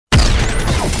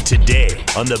Today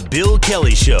on The Bill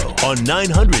Kelly Show on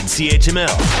 900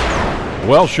 CHML.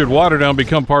 Well, should Waterdown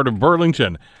become part of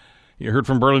Burlington? You heard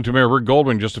from Burlington Mayor Rick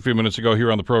Goldring just a few minutes ago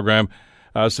here on the program,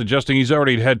 suggesting he's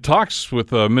already had talks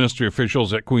with ministry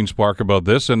officials at Queen's Park about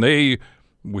this, and they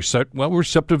were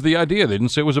receptive to the idea. They didn't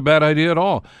say it was a bad idea at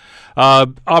all.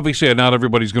 Obviously, not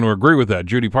everybody's going to agree with that.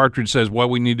 Judy Partridge says, well,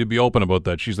 we need to be open about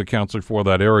that. She's the counselor for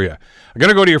that area. I'm going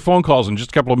to go to your phone calls in just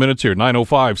a couple of minutes here.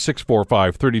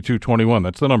 905-645-3221.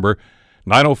 That's the number.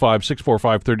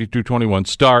 905-645-3221.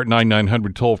 Star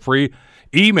 9900 toll free.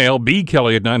 Email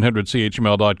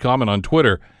bkelly@900chml.com and on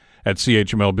Twitter at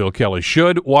CHML Bill Kelly.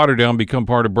 Should Waterdown become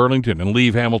part of Burlington and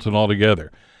leave Hamilton altogether?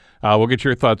 We'll get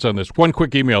your thoughts on this. One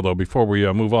quick email, though, before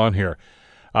we move on here.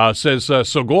 Says, so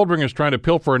Goldring is trying to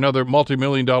pilfer another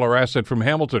multi-million-dollar asset from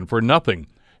Hamilton for nothing.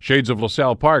 Shades of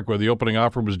LaSalle Park, where the opening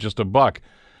offer was just $1.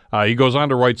 He goes on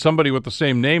to write, somebody with the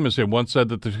same name as him once said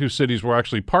that the two cities were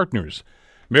actually partners.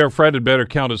 Mayor Fred had better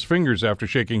count his fingers after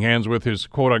shaking hands with his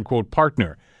quote-unquote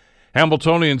partner.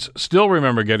 Hamiltonians still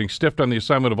remember getting stiffed on the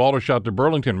assignment of Aldershot to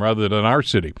Burlington rather than our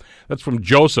city. That's from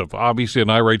Joseph, obviously an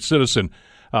irate citizen.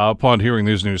 Upon hearing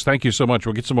these news. Thank you so much.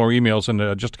 We'll get some more emails in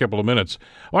just a couple of minutes.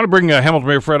 I want to bring Hamilton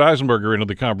Mayor Fred Eisenberger into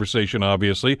the conversation,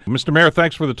 obviously. Mr. Mayor,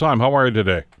 thanks for the time. How are you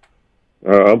today?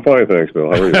 I'm fine, thanks,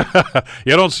 Bill. How are you?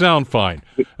 You don't sound fine.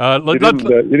 I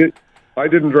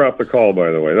didn't drop the call,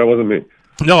 by the way. That wasn't me.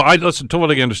 No, I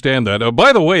totally understand that.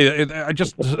 By the way, I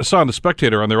just saw in the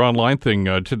Spectator on their online thing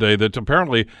today that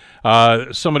apparently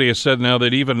somebody has said now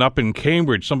that even up in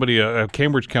Cambridge, a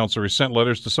Cambridge councillor has sent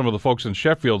letters to some of the folks in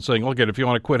Sheffield saying, look, if you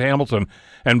want to quit Hamilton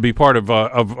and be part of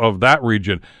that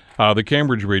region, the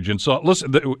Cambridge region. So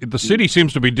listen, the city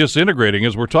seems to be disintegrating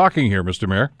as we're talking here, Mr.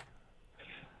 Mayor.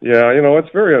 Yeah,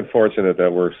 it's very unfortunate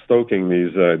that we're stoking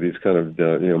these kind of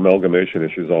amalgamation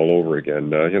issues all over again.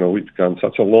 We've gone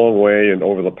such a long way and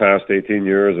over the past 18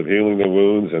 years of healing the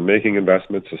wounds and making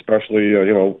investments, especially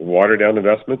Waterdown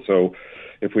investments. So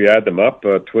if we add them up,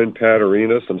 Twin Pad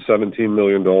Arena, some $17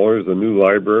 million, the new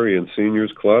library and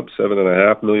seniors club,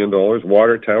 $7.5 million,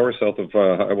 water tower south of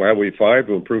Highway 5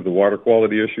 to improve the water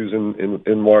quality issues in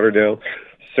Waterdown,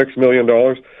 $6 million.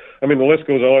 I mean, the list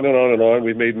goes on and on and on.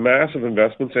 We've made massive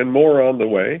investments and more on the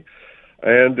way.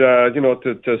 And,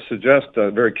 to suggest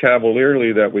very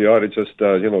cavalierly that we ought to just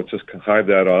hive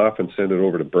that off and send it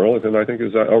over to Burlington, I think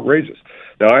is outrageous.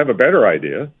 Now, I have a better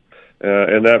idea,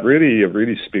 and that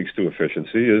really speaks to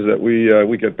efficiency, is that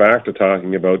we get back to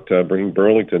talking about bringing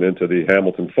Burlington into the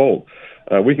Hamilton fold.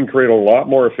 We can create a lot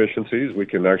more efficiencies. We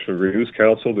can actually reduce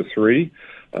council to 3.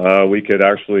 We could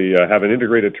actually have an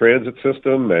integrated transit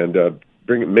system and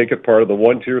make it part of the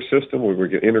one-tier system where we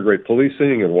can integrate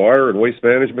policing and water and waste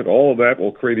management. All of that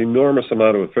will create enormous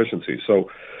amount of efficiency. So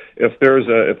if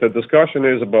the discussion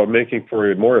is about making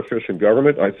for a more efficient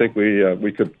government, I think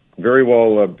we could very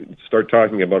well start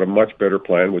talking about a much better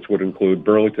plan, which would include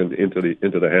Burlington into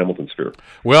the Hamilton sphere.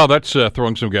 Well, that's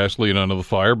throwing some gasoline onto the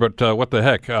fire, but what the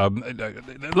heck? I want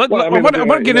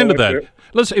to get into that.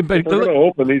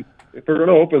 If we're going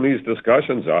to open these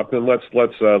discussions up, then let's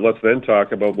then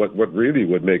talk about what really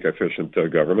would make efficient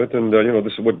government, and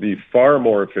this would be far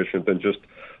more efficient than just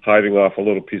hiving off a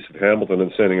little piece of Hamilton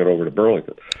and sending it over to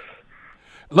Burlington.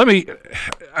 Let me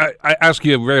I ask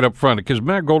you right up front, because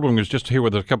Mayor Goldring was just here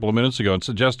with us a couple of minutes ago and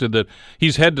suggested that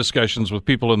he's had discussions with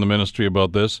people in the ministry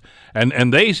about this,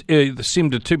 and they seem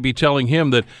to be telling him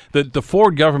that the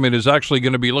Ford government is actually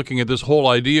going to be looking at this whole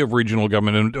idea of regional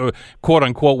government and,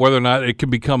 quote-unquote, whether or not it can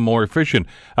become more efficient.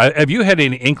 Have you had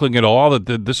any inkling at all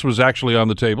that this was actually on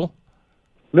the table?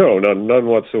 No, none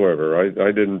whatsoever. I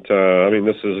didn't.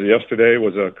 Yesterday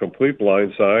was a complete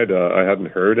blindside. I hadn't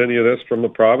heard any of this from the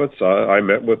province. I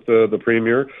met with the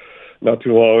premier not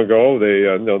too long ago.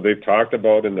 They've talked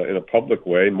about in a public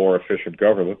way more efficient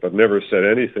government, but never said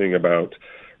anything about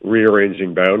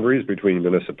rearranging boundaries between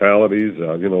municipalities.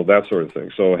 That sort of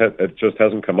thing. So it just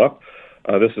hasn't come up.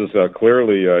 This is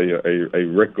clearly a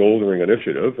Rick Goldring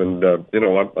initiative, and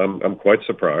I'm quite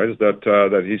surprised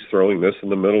that he's throwing this in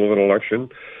the middle of an election,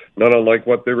 not unlike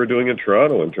what they were doing in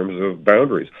Toronto in terms of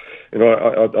boundaries.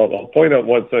 I'll point out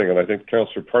one thing, and I think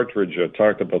Councillor Partridge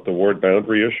talked about the ward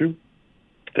boundary issue,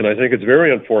 and I think it's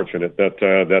very unfortunate that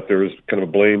there is kind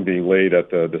of blame being laid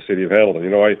at the city of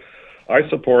Hamilton. I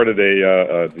supported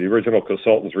the original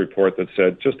consultant's report that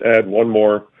said just add one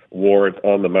more ward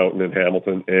on the mountain in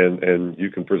Hamilton, and you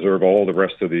can preserve all the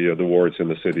rest of the wards in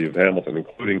the city of Hamilton,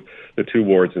 including the 2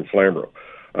 wards in Flamborough.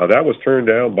 That was turned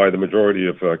down by the majority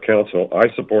of council. I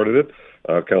supported it.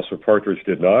 Councillor Partridge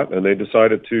did not, and they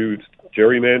decided to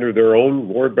gerrymander their own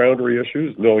ward boundary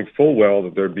issues, knowing full well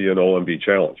that there'd be an OMB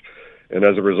challenge. And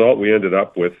as a result, we ended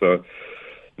up with the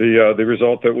the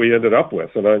result that we ended up with,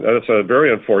 and that's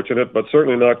very unfortunate, but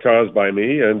certainly not caused by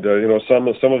me. And some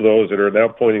of those that are now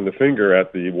pointing the finger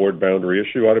at the ward boundary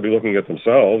issue ought to be looking at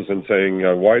themselves and saying,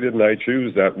 why didn't I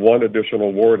choose that one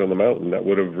additional ward on the mountain that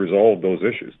would have resolved those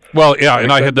issues? Well, yeah,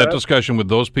 and I had that discussion with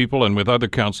those people and with other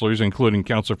councillors, including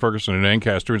Councillor Ferguson in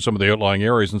Ancaster and some of the outlying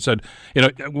areas, and said,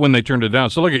 when they turned it down,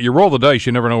 so look, you roll the dice,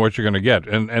 you never know what you're going to get,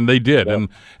 and they did, and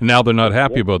now they're not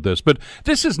happy about this. But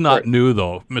this is not new,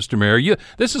 though, Mr. Mayor.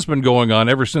 This has been going on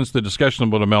ever since the discussion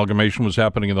about amalgamation was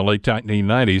happening in the late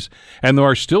 1990s, and there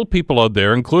are still people out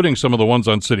there, including some of the ones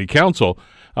on City Council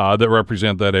that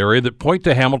represent that area, that point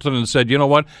to Hamilton and said, you know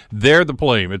what, they're the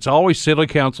blame. It's always City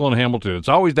Council in Hamilton. It's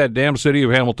always that damn city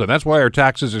of Hamilton. That's why our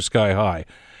taxes are sky high.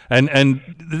 And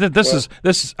this is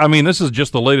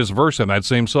just the latest verse in that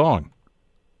same song.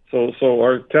 So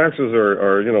our taxes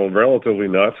are relatively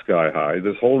not sky high.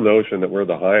 This whole notion that we're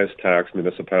the highest tax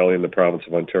municipality in the province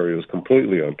of Ontario is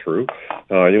completely untrue.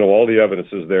 All the evidence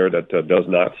is there that does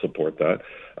not support that.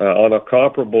 On a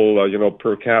comparable,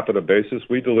 per capita basis,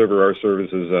 we deliver our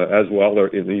services as well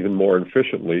or even more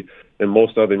efficiently than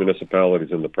most other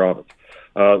municipalities in the province.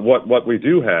 What we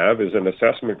do have is an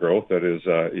assessment growth that is,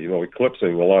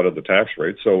 eclipsing a lot of the tax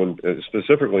rates. So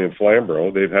specifically in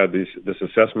Flamborough, they've had this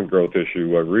assessment growth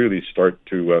issue really start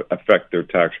to affect their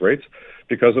tax rates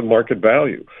because of market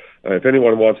value. If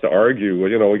anyone wants to argue,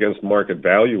 against market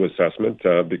value assessment,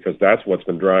 because that's what's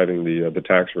been driving the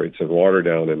tax rates in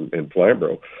Waterdown and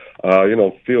Flamborough,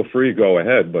 feel free, go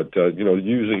ahead. But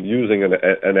using an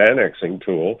annexing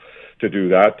tool to do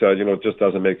that, it just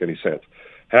doesn't make any sense.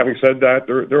 Having said that,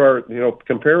 there are,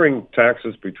 comparing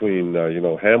taxes between,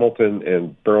 Hamilton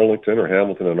and Burlington or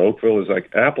Hamilton and Oakville is like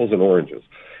apples and oranges.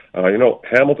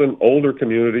 Hamilton, older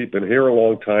community, been here a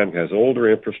long time, has older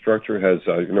infrastructure, has,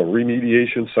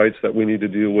 remediation sites that we need to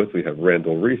deal with. We have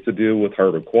Randall Reef to deal with,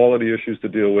 harbor quality issues to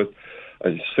deal with,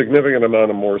 a significant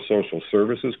amount of more social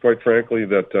services, quite frankly,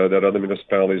 that other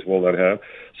municipalities will not have.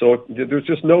 So there's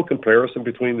just no comparison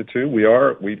between the two.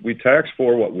 We tax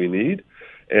for what we need.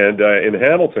 And in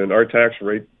Hamilton, our tax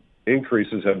rate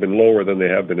increases have been lower than they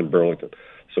have been in Burlington.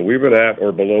 So we've been at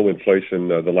or below inflation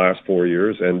the last 4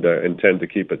 years and intend to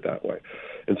keep it that way.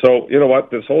 And so,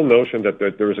 this whole notion that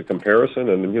there's a comparison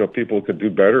and, people could do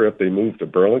better if they move to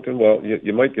Burlington, well,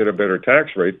 you might get a better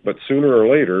tax rate, but sooner or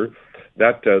later,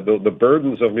 that the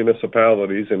burdens of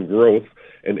municipalities and growth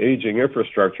and aging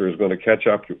infrastructure is going to catch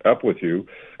up with you,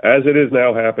 as it is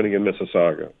now happening in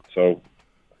Mississauga. So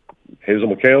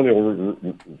Hazel McHale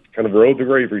kind of rode the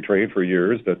gravy train for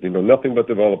years that, nothing but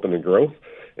development and growth.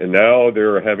 And now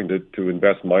they're having to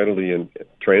invest mightily in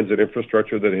transit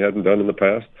infrastructure that they hadn't done in the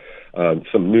past,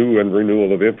 some new and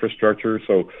renewal of infrastructure.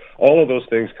 So all of those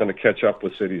things kind of catch up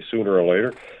with cities sooner or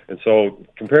later. And so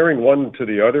comparing one to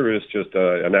the other is just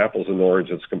an apples and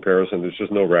oranges comparison. There's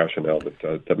just no rationale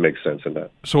that makes sense in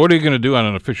that. So what are you going to do on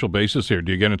an official basis here?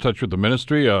 Do you get in touch with the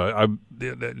ministry?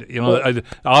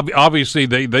 Obviously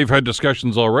they've had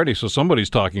discussions already, so somebody's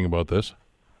talking about this.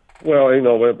 Well,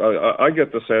 I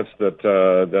get the sense that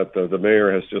the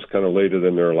mayor has just kind of laid it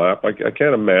in their lap. I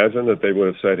can't imagine that they would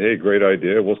have said, "Hey, great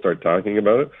idea, we'll start talking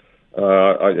about it."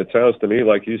 It sounds to me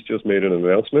like he's just made an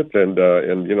announcement, and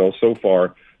so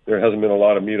far there hasn't been a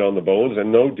lot of meat on the bones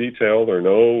and no detail or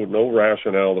no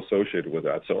rationale associated with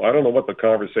that. So I don't know what the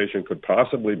conversation could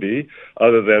possibly be,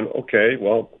 other than, okay,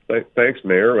 well, thanks,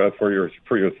 Mayor, for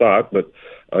your thought, but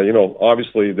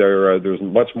obviously there's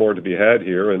much more to be had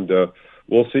here, and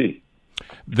we'll see.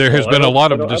 There has been a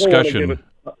lot of discussion.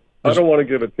 I don't want to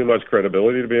give it too much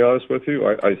credibility, to be honest with you.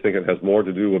 I think it has more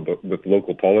to do with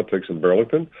local politics in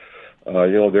Burlington.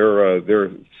 There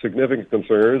are significant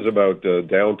concerns about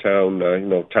downtown,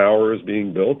 towers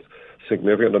being built,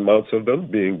 significant amounts of them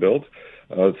being built.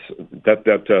 That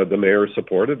the mayor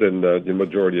supported and the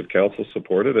majority of council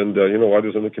supported, and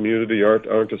others in the community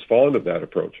aren't as fond of that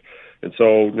approach. And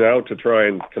so now to try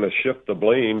and kind of shift the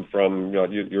blame from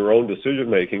your own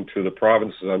decision making to the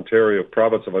province of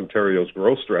Ontario's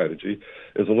growth strategy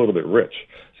is a little bit rich,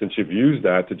 since you've used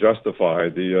that to justify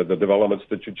the developments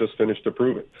that you just finished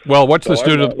approving. Well, what's this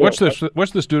due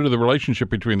to the relationship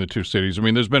between the two cities? I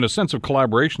mean, there's been a sense of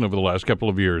collaboration over the last couple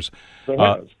of years. There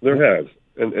has.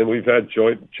 And we've had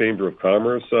joint Chamber of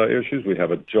Commerce issues. We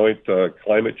have a joint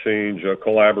climate change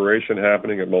collaboration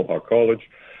happening at Mohawk College.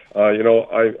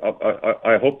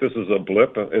 I hope this is a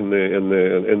blip in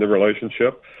the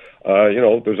relationship.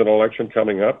 There's an election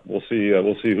coming up. We'll see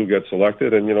who gets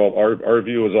elected. And our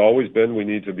view has always been we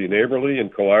need to be neighborly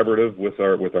and collaborative with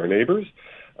our neighbors.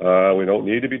 We don't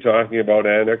need to be talking about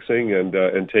annexing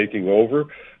and taking over.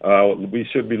 We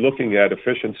should be looking at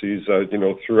efficiencies,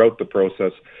 throughout the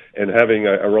process, and having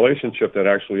a relationship that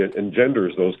actually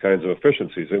engenders those kinds of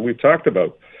efficiencies. And we've talked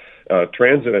about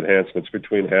transit enhancements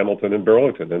between Hamilton and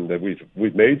Burlington, and that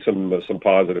we've made some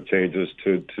positive changes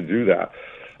to do that.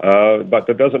 But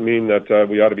that doesn't mean that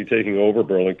we ought to be taking over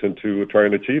Burlington to try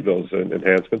and achieve those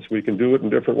enhancements. We can do it in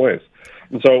different ways.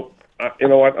 And so, you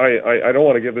know what, I don't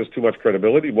want to give this too much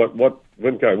credibility. What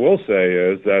I will say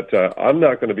is that I'm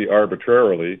not going to be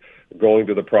arbitrarily going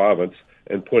to the province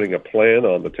and putting a plan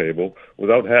on the table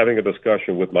without having a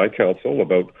discussion with my council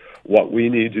about what we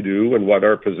need to do and what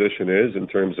our position is in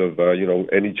terms of,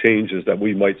 any changes that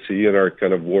we might see in our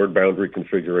kind of ward boundary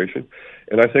configuration.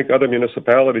 And I think other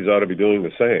municipalities ought to be doing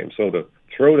the same. So to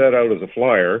throw that out as a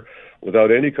flyer without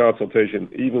any consultation,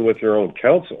 even with your own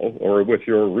council or with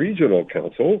your regional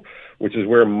council, which is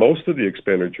where most of the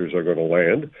expenditures are going to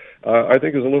land, I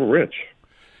think is a little rich.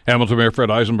 Hamilton Mayor Fred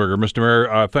Eisenberger. Mr.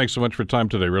 Mayor, thanks so much for your time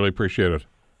today. Really appreciate it.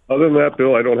 Other than that,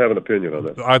 Bill, I don't have an opinion on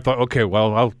this. I thought, okay,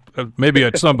 well, I'll maybe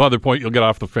at some other point you'll get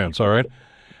off the fence, all right?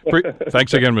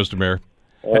 Thanks again, Mr. Mayor.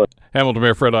 Hamilton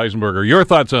Mayor Fred Eisenberger. Your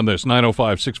thoughts on this?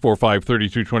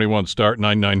 905-645-3221, start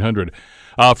 9900.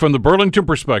 From the Burlington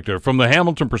perspective, from the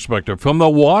Hamilton perspective, from the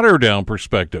Waterdown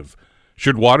perspective,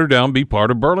 should Waterdown be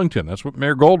part of Burlington? That's what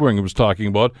Mayor Goldring was talking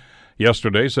about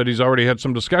yesterday. Said he's already had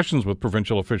some discussions with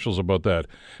provincial officials about that.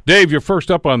 Dave, you're first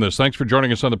up on this. Thanks for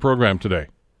joining us on the program today.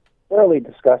 Thoroughly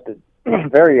disgusted,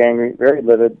 very angry, very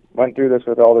livid. Went through this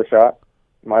with Aldershot.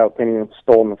 In my opinion, it's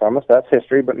stolen from us. That's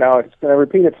history, but now it's going to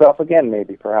repeat itself again,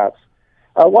 maybe, perhaps.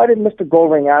 Why did Mr.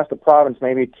 Goldring ask the province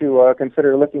maybe to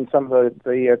consider lifting some of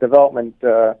the development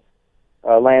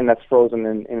land that's frozen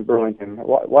in Burlington?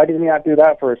 Why did he not do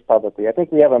that first publicly? I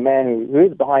think we have a man who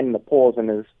is behind the polls in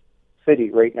his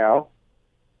city right now,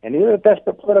 and he is a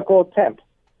desperate political attempt.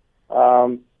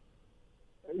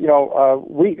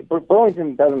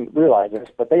 Burlington doesn't realize this,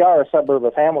 but they are a suburb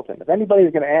of Hamilton. If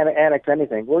anybody's going to annex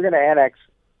anything, we're going to annex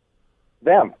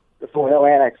them before they'll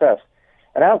annex us.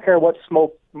 And I don't care what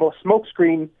smoke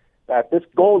screen that this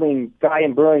Golding guy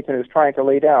in Burlington is trying to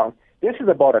lay down. This is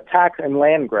about a tax and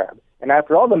land grab. And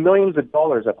after all the millions of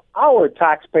dollars of our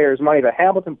taxpayers' money that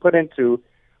Hamilton put into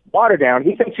Waterdown,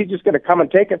 he thinks he's just going to come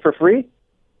and take it for free?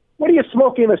 What are you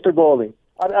smoking, Mr. Golding?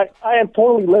 I am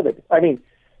totally livid. I mean,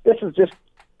 this is just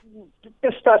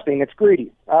disgusting. It's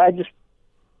greedy. I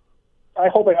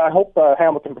hope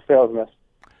Hamilton prevails in this.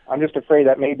 I'm just afraid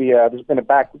that maybe there's been a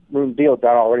backroom deal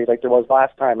done already, like there was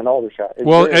last time in Aldershot.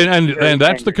 Well, and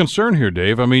that's the concern here,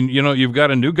 Dave. I mean, you've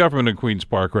got a new government in Queen's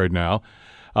Park right now.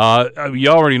 You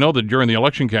already know that during the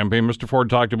election campaign, Mr. Ford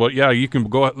talked about, you can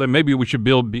go. Maybe we should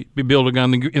be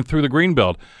building through the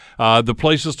Greenbelt. The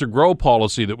Places to Grow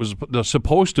policy that was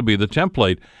supposed to be the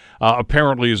template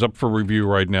apparently is up for review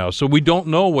right now. So we don't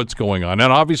know what's going on.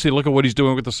 And obviously, look at what he's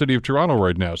doing with the city of Toronto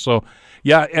right now. So,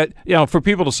 for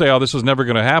people to say, "Oh, this is never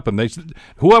going to happen,"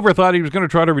 whoever thought he was going to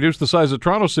try to reduce the size of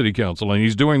Toronto City Council, and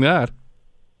he's doing that.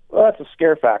 Well, that's a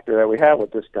scare factor that we have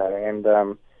with this guy, and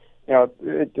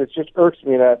it just irks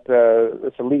me that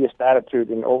this elitist attitude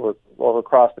and over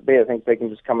across the bay. I think they can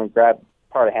just come and grab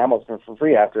part of Hamilton for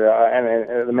free after.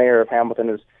 And the mayor of Hamilton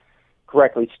has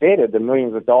correctly stated the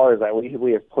millions of dollars that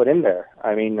we have put in there.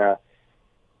 I mean,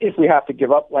 if we have to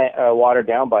give up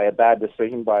Waterdown by a bad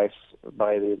decision by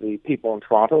the people in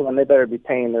Toronto, then they better be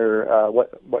paying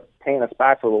paying us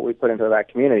back for what we put into that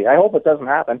community. I hope it doesn't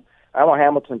happen. I want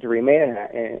Hamilton to remain.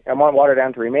 I want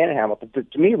Waterdown to remain in Hamilton.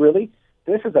 To me, really,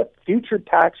 this is a future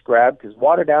tax grab because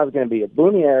Waterdown is going to be a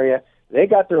booming area. They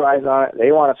got their eyes on it.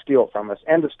 They want to steal from us.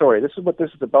 End of story. This is what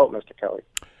this is about, Mr. Kelly.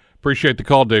 Appreciate the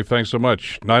call, Dave. Thanks so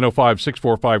much.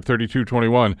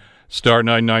 905-645-3221, star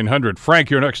 9900. Frank,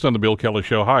 you're next on the Bill Kelly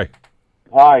Show. Hi.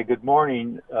 Hi. Good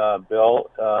morning, Bill.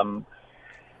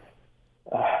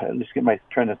 Let's get my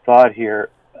train of thought here.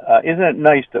 Isn't it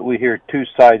nice that we hear two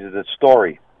sides of the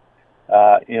story?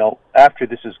 After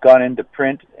this has gone into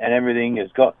print and everything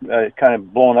is kind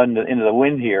of blown into the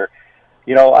wind here,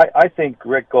 I think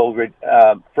Rick Goldring,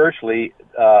 firstly,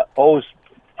 owes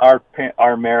our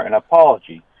mayor an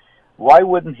apology. Why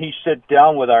wouldn't he sit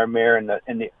down with our mayor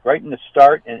right in the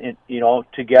start and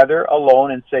together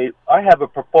alone and say, I have a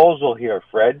proposal here,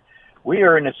 Fred. We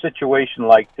are in a situation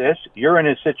like this. You're in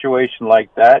a situation like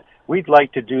that. We'd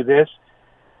like to do this.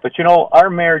 But,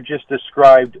 our mayor just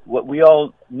described what we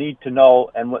all need to know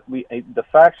and the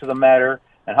facts of the matter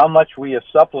and how much we have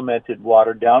supplemented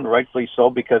Waterdown, rightfully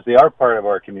so, because they are part of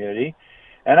our community.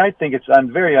 And I think it's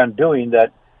very undoing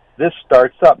that this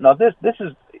starts up. Now, this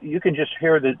is, you can just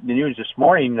hear the news this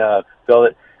morning, Bill,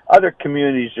 that other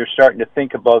communities are starting to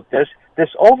think about this. This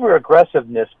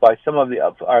over-aggressiveness by some of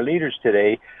our leaders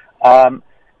today,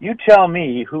 you tell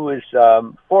me who is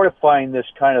fortifying this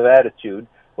kind of attitude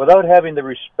without having the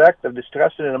respect of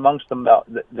discussing it amongst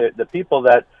the people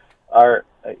that are,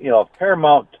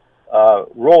 paramount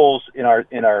roles in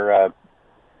our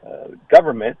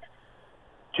government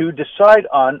to decide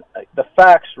on the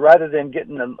facts rather than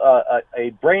getting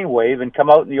a brainwave and come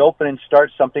out in the open and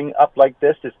start something up like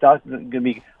this. It's not going to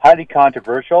be highly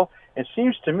controversial. It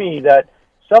seems to me that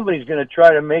somebody's going to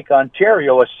try to make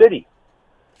Ontario a city.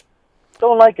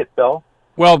 Don't like it, Bill.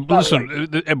 Well, listen,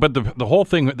 right. But the whole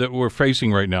thing that we're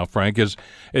facing right now, Frank, is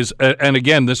and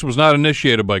again, this was not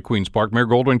initiated by Queen's Park. Mayor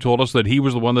Goldring told us that he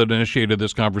was the one that initiated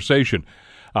this conversation.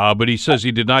 But he says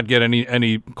he did not get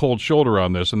any cold shoulder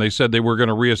on this, and they said they were going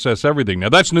to reassess everything. Now,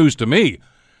 that's news to me.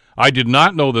 I did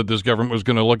not know that this government was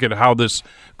going to look at how this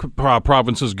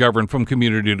province is governed from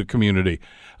community to community.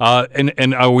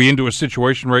 And are we into a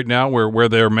situation right now where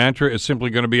their mantra is simply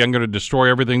going to be, I'm going to destroy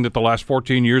everything that the last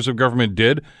 14 years of government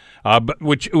did?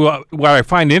 What I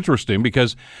find interesting,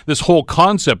 because this whole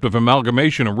concept of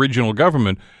amalgamation of regional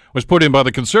government was put in by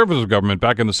the Conservative government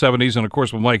back in the 70s and, of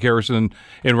course, with Mike Harrison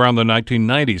in around the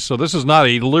 1990s. So this is not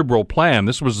a Liberal plan.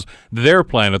 This was their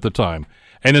plan at the time.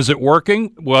 And is it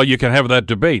working? Well, you can have that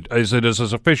debate. Is it as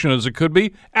efficient as it could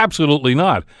be? Absolutely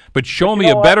not. But show me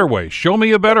a better way. Show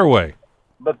me a better way.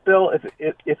 But, Bill,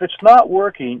 if it's not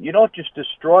working, you don't just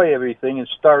destroy everything and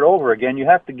start over again. You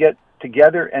have to get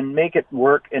together and make it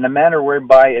work in a manner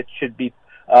whereby it should be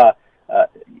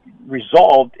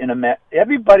resolved in a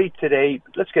everybody today,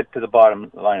 let's get to the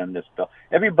bottom line on this, Bill.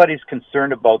 Everybody's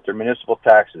concerned about their municipal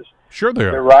taxes. Sure they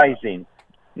are. They're rising.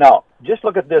 Now, just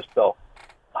look at this, Bill.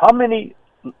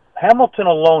 Hamilton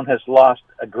alone has lost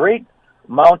a great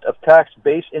amount of tax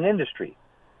base in industry.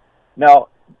 Now,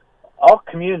 all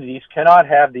communities cannot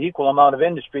have the equal amount of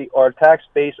industry or tax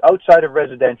base outside of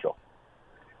residential.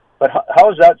 But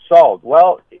how is that solved?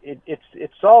 Well,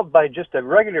 it's solved by just a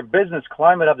regular business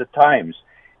climate of the times.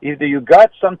 Either you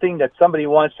got something that somebody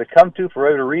wants to come to for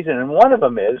whatever reason, and one of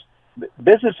them is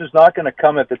business is not going to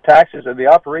come if the taxes or the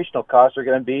operational costs are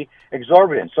going to be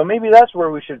exorbitant. So maybe that's where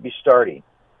we should be starting,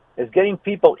 is getting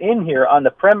people in here on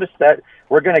the premise that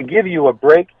we're going to give you a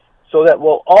break so that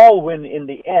we'll all win in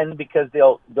the end because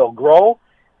they'll grow.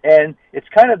 And it's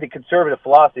kind of the conservative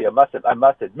philosophy, I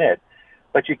must admit.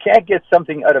 But you can't get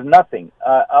something out of nothing.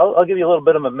 I'll give you a little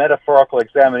bit of a metaphorical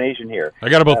examination here. I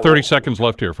got about 30 seconds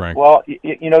left here, Frank. Well,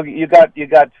 you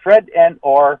got Fred and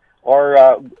or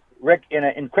Rick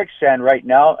in quicksand right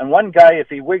now, and one guy, if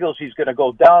he wiggles, he's going to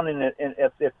go down. And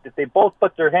if they both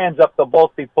put their hands up, they'll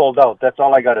both be pulled out. That's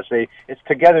all I got to say. It's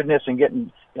togetherness and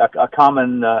getting a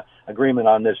common agreement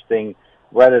on this thing,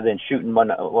 rather than shooting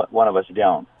one of us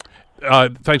down.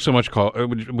 Thanks so much, Carl.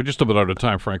 We're just about out of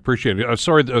time, Frank. Appreciate it.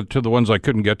 Sorry to the ones I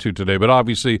couldn't get to today, but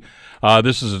obviously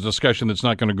this is a discussion that's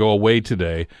not going to go away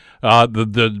today.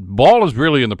 The ball is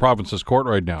really in the province's court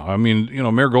right now. I mean,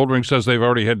 Mayor Goldring says they've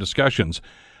already had discussions.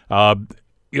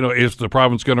 Is the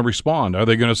province going to respond? Are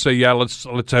they going to say, yeah, let's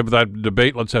have that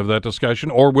debate, let's have that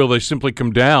discussion, or will they simply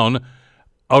come down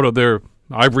out of their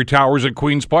ivory towers at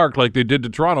Queen's Park like they did to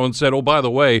Toronto and said, oh, by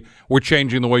the way, we're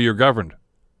changing the way you're governed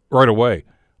right away?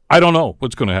 I don't know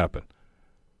what's going to happen.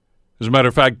 As a matter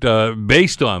of fact,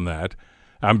 based on that,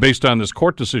 based on this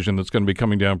court decision that's going to be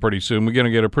coming down pretty soon, we're going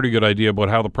to get a pretty good idea about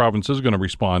how the province is going to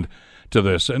respond to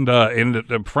this. And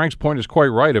Frank's point is quite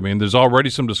right. I mean, there's already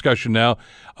some discussion now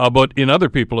about in other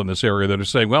people in this area that are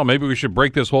saying, well, maybe we should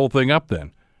break this whole thing up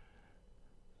then.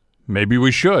 Maybe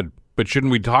we should, but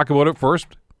shouldn't we talk about it first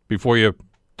before you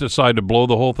decide to blow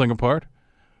the whole thing apart?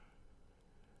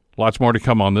 Lots more to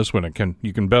come on this one.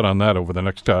 You can bet on that over the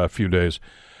next few days.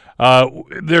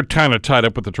 They're kind of tied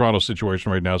up with the Toronto situation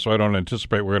right now, so I don't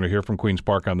anticipate we're going to hear from Queen's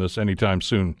Park on this anytime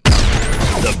soon.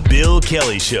 The Bill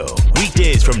Kelly Show,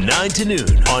 weekdays from 9 to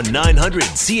noon on 900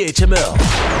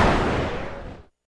 CHML.